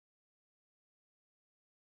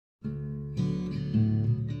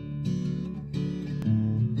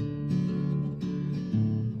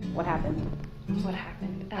What happened? What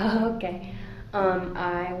happened? Oh, okay.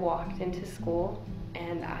 I walked into school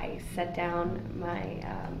and I set down my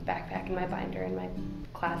backpack and my binder in my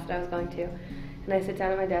class that I was going to. And I sit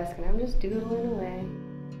down at my desk and I'm just doodling away.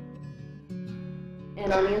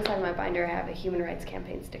 And on the inside of my binder I have a human rights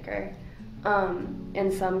campaign sticker.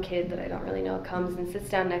 And some kid that I don't really know comes and sits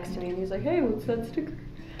down next to me and he's like, hey, what's that sticker?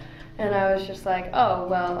 And I was just like, oh,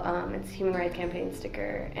 well, it's a human rights campaign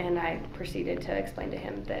sticker. And I proceeded to explain to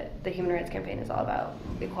him that the human rights campaign is all about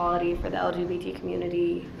equality for the LGBT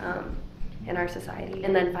community in our society.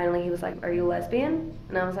 And then finally he was like, are you a lesbian?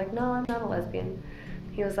 And I was like, no, I'm not a lesbian.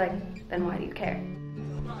 He was like, then why do you care?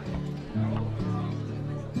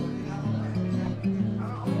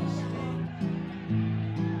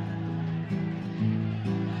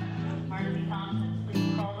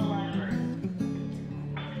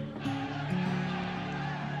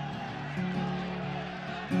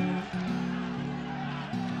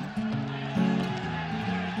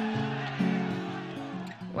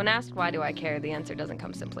 When asked why do I care, the answer doesn't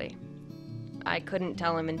come simply. I couldn't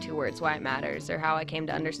tell him in 2 words why it matters or how I came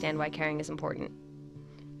to understand why caring is important.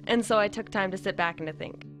 And so I took time to sit back and to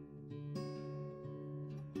think.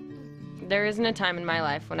 There isn't a time in my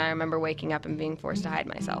life when I remember waking up and being forced to hide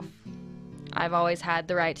myself. I've always had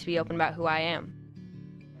the right to be open about who I am.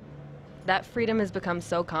 That freedom has become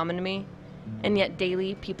so common to me, and yet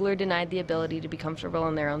daily people are denied the ability to be comfortable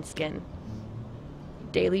in their own skin.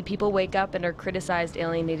 Daily, people wake up and are criticized,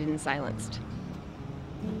 alienated, and silenced.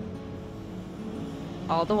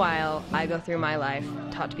 All the while, I go through my life,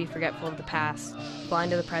 taught to be forgetful of the past,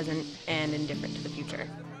 blind to the present, and indifferent to the future.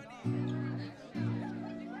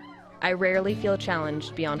 I rarely feel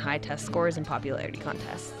challenged beyond high test scores and popularity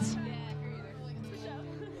contests.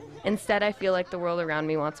 Instead, I feel like the world around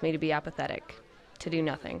me wants me to be apathetic, to do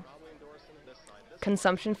nothing.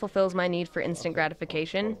 Consumption fulfills my need for instant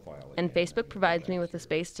gratification, and Facebook provides me with a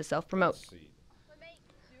space to self-promote.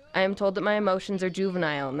 I am told that my emotions are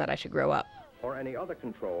juvenile and that I should grow up. Or any other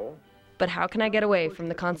control. But how can I get away from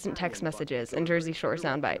the constant text messages and Jersey Shore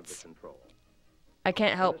sound bites? I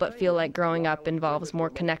can't help but feel like growing up involves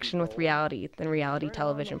more connection with reality than reality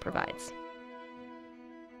television provides.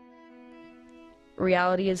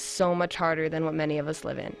 Reality is so much harder than what many of us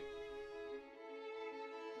live in.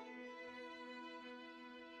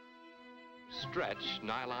 Stretch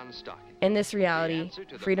nylon stocking. In this reality,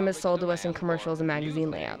 freedom is sold to us in commercials and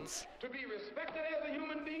magazine layouts.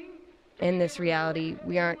 In this reality,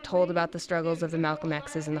 we aren't told about the struggles of the Malcolm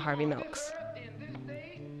X's and the Harvey Milks.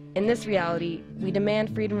 In this reality, we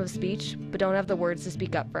demand freedom of speech, but don't have the words to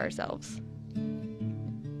speak up for ourselves.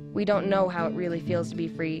 We don't know how it really feels to be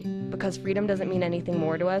free, because freedom doesn't mean anything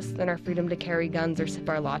more to us than our freedom to carry guns or sip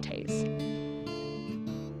our lattes.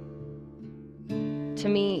 To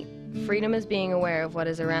me, freedom is being aware of what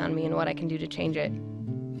is around me and what I can do to change it.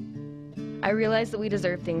 I realize that we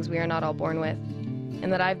deserve things we are not all born with,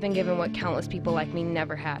 and that I've been given what countless people like me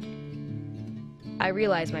never had. I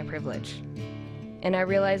realize my privilege, and I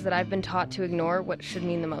realize that I've been taught to ignore what should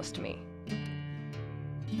mean the most to me.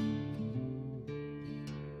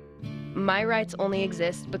 My rights only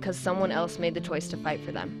exist because someone else made the choice to fight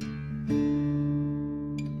for them.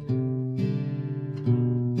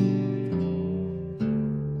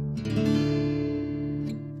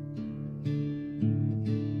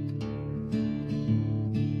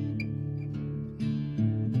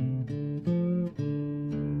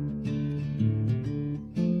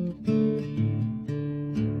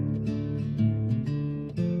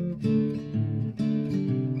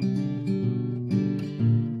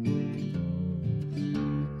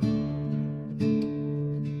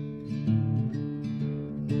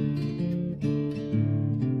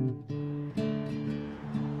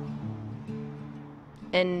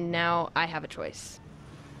 And now I have a choice.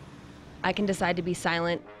 I can decide to be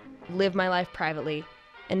silent, live my life privately,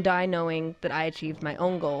 and die knowing that I achieved my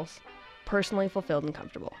own goals, personally fulfilled and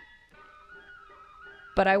comfortable.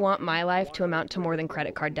 But I want my life to amount to more than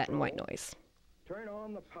credit card debt and white noise.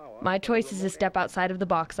 My choice is to step outside of the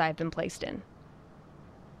box I've been placed in.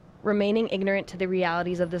 Remaining ignorant to the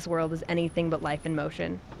realities of this world is anything but life in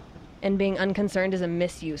motion, and being unconcerned is a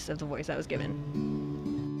misuse of the voice I was given.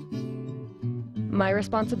 My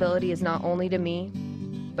responsibility is not only to me,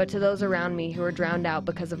 but to those around me who are drowned out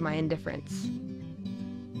because of my indifference.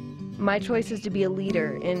 My choice is to be a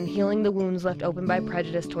leader in healing the wounds left open by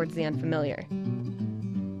prejudice towards the unfamiliar.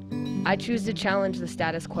 I choose to challenge the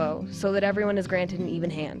status quo so that everyone is granted an even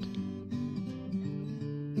hand.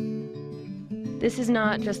 This is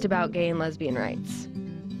not just about gay and lesbian rights.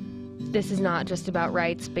 This is not just about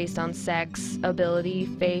rights based on sex, ability,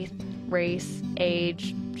 faith, race,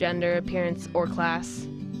 age, gender, appearance, or class.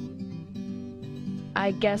 I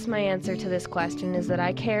guess my answer to this question is that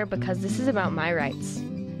I care because this is about my rights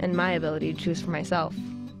and my ability to choose for myself.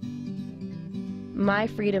 My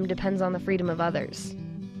freedom depends on the freedom of others,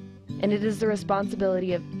 and it is the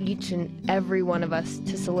responsibility of each and every one of us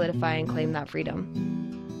to solidify and claim that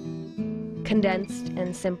freedom. Condensed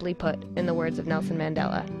and simply put, in the words of Nelson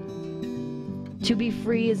Mandela, to be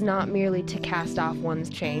free is not merely to cast off one's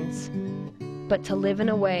chains, but to live in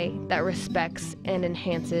a way that respects and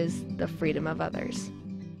enhances the freedom of others.